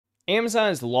Amazon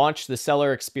has launched the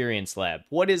Seller Experience Lab.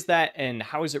 What is that and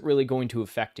how is it really going to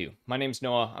affect you? My name's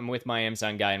Noah. I'm with my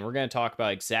Amazon guy, and we're going to talk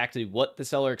about exactly what the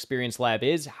Seller Experience Lab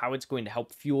is, how it's going to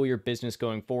help fuel your business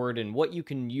going forward, and what you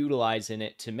can utilize in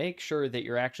it to make sure that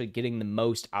you're actually getting the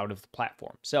most out of the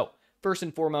platform. So, first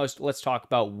and foremost, let's talk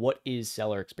about what is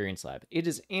Seller Experience Lab. It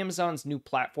is Amazon's new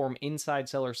platform inside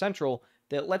Seller Central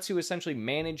that lets you essentially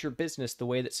manage your business the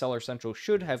way that Seller Central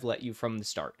should have let you from the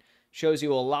start. Shows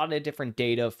you a lot of different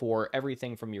data for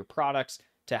everything from your products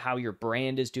to how your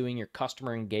brand is doing, your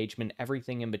customer engagement,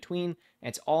 everything in between. And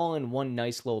it's all in one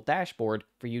nice little dashboard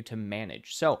for you to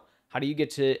manage. So, how do you get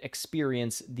to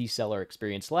experience the Seller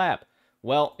Experience Lab?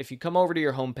 Well, if you come over to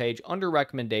your homepage under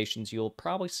recommendations, you'll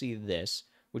probably see this,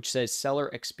 which says Seller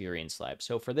Experience Lab.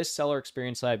 So, for this Seller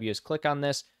Experience Lab, you just click on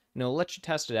this and it'll let you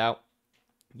test it out.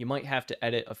 You might have to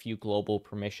edit a few global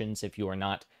permissions if you are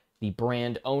not the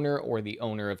brand owner or the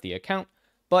owner of the account,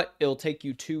 but it'll take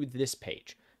you to this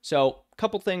page. So a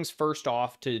couple things first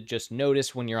off to just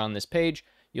notice when you're on this page.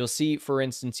 You'll see, for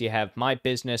instance, you have My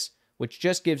Business, which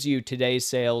just gives you today's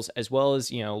sales as well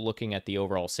as, looking at the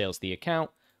overall sales of the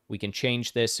account. We can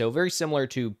change this. So very similar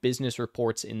to business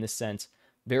reports in this sense,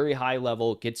 very high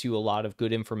level, gets you a lot of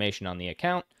good information on the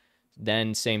account.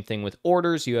 Then same thing with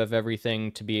orders. You have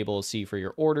everything to be able to see for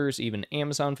your orders, even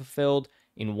Amazon fulfilled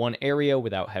in one area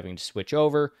without having to switch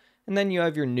over. And then you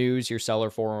have your news, your seller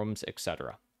forums,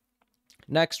 etc.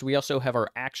 Next, we also have our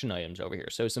action items over here.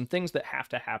 So some things that have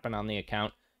to happen on the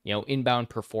account, inbound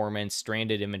performance,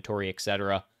 stranded inventory,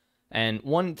 etc. And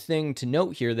one thing to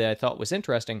note here that I thought was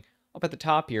interesting, up at the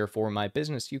top here for My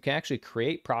Business, you can actually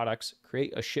create products,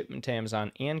 create a shipment to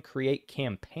Amazon, and create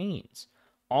campaigns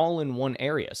all in one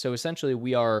area. So essentially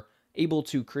we are able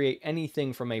to create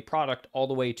anything from a product all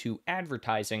the way to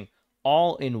advertising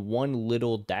all in one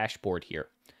little dashboard here.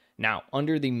 Now,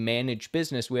 under the manage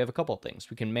business, we have a couple of things.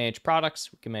 We can manage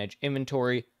products, we can manage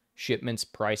inventory, shipments,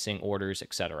 pricing, orders,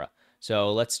 etc.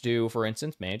 So let's do, for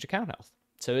instance, manage account health.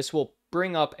 So this will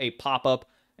bring up a pop-up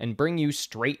and bring you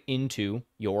straight into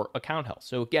your account health.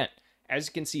 So again, as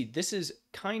you can see, this is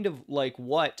kind of like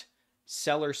what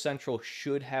Seller Central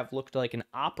should have looked like and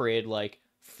operated like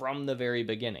from the very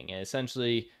beginning. It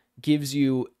essentially gives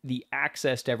you the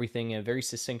access to everything in a very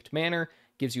succinct manner,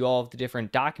 gives you all of the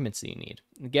different documents that you need.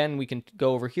 Again, we can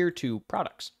go over here to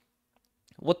products.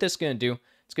 What this is going to do,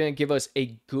 it's going to give us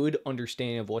a good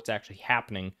understanding of what's actually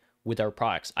happening with our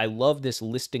products. I love this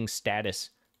listing status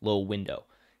little window.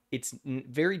 It's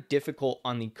very difficult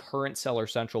on the current Seller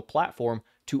Central platform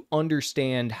to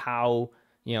understand how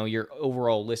your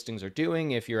overall listings are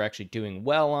doing, if you're actually doing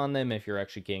well on them, if you're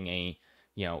actually getting a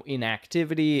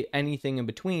inactivity, anything in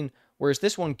between. Whereas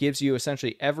this one gives you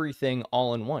essentially everything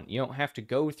all in one. You don't have to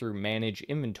go through manage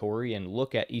inventory and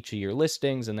look at each of your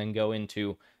listings and then go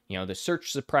into, the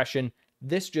search suppression.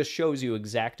 This just shows you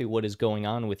exactly what is going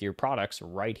on with your products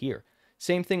right here.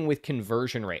 Same thing with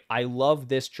conversion rate. I love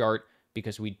this chart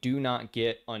because we do not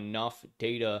get enough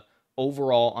data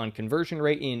overall on conversion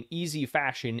rate in easy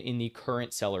fashion in the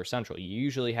current Seller Central. You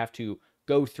usually have to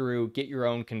go through, get your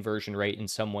own conversion rate in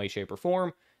some way, shape, or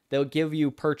form. They'll give you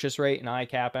purchase rate and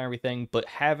ICAP and everything, but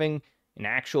having an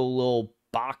actual little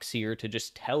box here to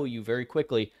just tell you very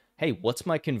quickly, hey, what's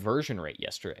my conversion rate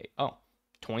yesterday? Oh,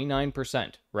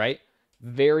 29%, right?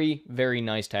 Very, very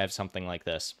nice to have something like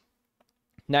this.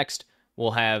 Next,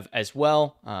 we'll have as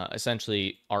well,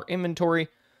 essentially our inventory.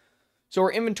 So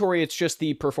our inventory, it's just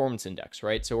the performance index,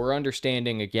 right? So we're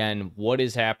understanding, again, what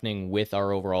is happening with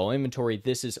our overall inventory.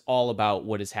 This is all about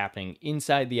what is happening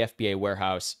inside the FBA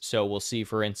warehouse. So we'll see,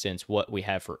 for instance, what we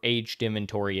have for aged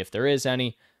inventory, if there is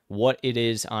any, what it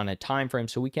is on a time frame.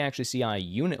 So we can actually see on a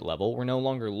unit level. We're no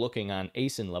longer looking on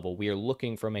ASIN level. We are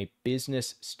looking from a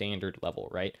business standard level,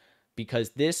 right?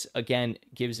 Because this, again,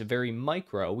 gives a very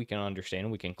micro, we can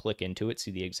understand, we can click into it,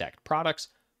 see the exact products,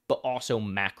 but also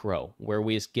macro, where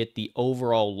we just get the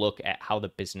overall look at how the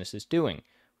business is doing.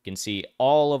 We can see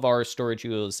all of our storage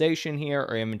utilization here,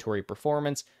 our inventory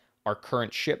performance, our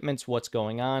current shipments, what's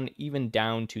going on, even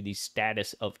down to the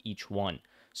status of each one.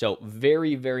 So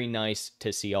very, very nice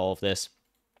to see all of this.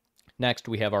 Next,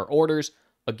 we have our orders.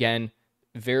 Again,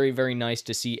 very, very nice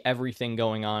to see everything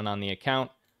going on the account.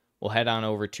 We'll head on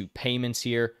over to payments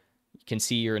here. You can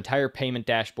see your entire payment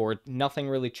dashboard. Nothing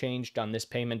really changed on this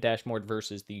payment dashboard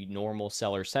versus the normal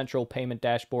Seller Central payment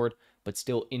dashboard, but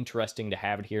still interesting to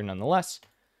have it here nonetheless.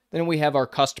 Then we have our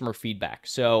customer feedback.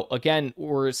 So again,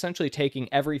 we're essentially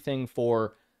taking everything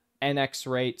for NX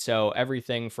rate, so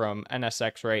everything from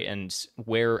NSX rate and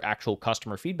where actual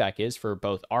customer feedback is for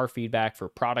both our feedback, for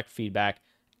product feedback,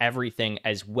 everything,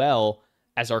 as well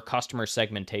as our customer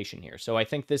segmentation here. So I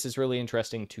think this is really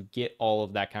interesting to get all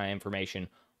of that kind of information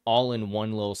all in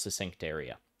one little succinct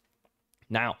area.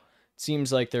 Now, it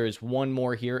seems like there is one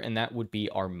more here, and that would be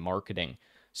our marketing.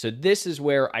 So this is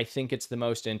where I think it's the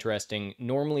most interesting.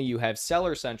 Normally you have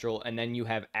Seller Central and then you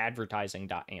have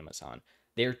advertising.amazon.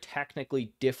 They're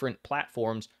technically different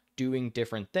platforms doing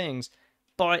different things,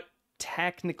 but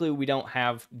technically we don't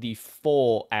have the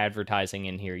full advertising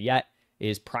in here yet. It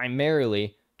is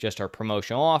primarily just our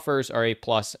promotional offers, our A+,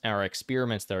 our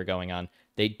experiments that are going on.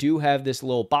 They do have this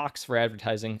little box for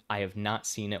advertising. I have not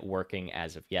seen it working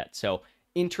as of yet. So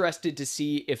interested to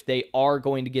see if they are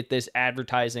going to get this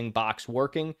advertising box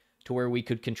working to where we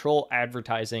could control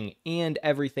advertising and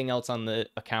everything else on the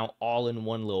account all in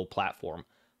one little platform.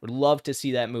 Would love to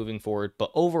see that moving forward.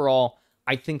 But overall,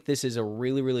 I think this is a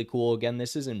really, really cool. Again,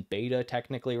 this is in beta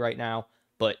technically right now,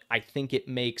 but I think it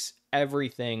makes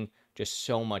everything just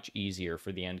so much easier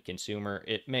for the end consumer.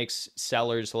 It makes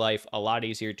sellers' life a lot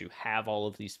easier to have all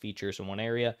of these features in one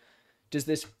area. Does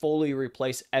this fully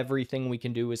replace everything we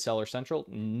can do with Seller Central?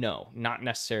 No, not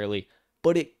necessarily,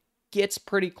 but it gets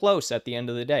pretty close at the end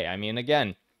of the day. I mean,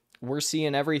 again, we're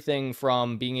seeing everything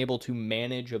from being able to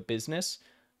manage a business,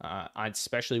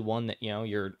 especially one that,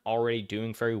 you're already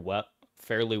doing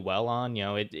fairly well on.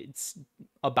 It's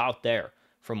about there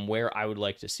from where I would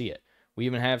like to see it. We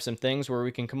even have some things where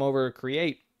we can come over to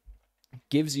create,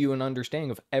 gives you an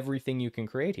understanding of everything you can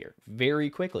create here very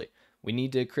quickly. We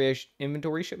need to create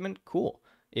inventory shipment, cool.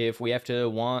 If we have to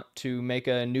want to make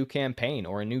a new campaign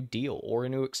or a new deal or a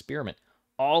new experiment,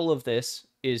 all of this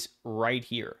is right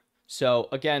here. So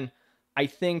again, I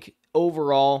think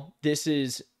overall, this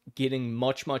is getting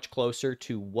much, much closer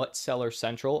to what Seller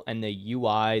Central and the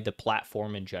UI, the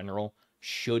platform in general,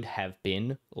 should have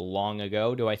been long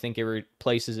ago. Do I think it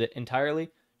replaces it entirely?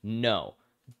 No.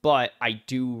 But I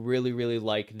do really, really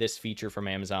like this feature from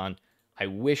Amazon. I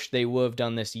wish they would have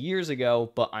done this years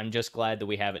ago, but I'm just glad that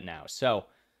we have it now. So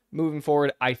moving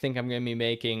forward, I think I'm going to be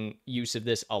making use of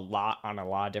this a lot on a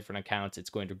lot of different accounts. It's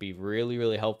going to be really,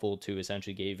 really helpful to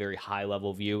essentially get a very high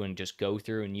level view and just go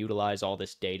through and utilize all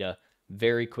this data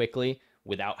very quickly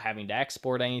without having to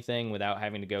export anything, without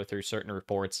having to go through certain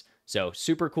reports. So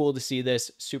super cool to see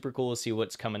this, super cool to see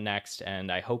what's coming next.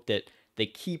 And I hope that they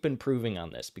keep improving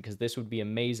on this because this would be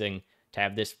amazing to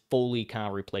have this fully kind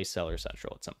of replace Seller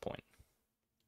Central at some point.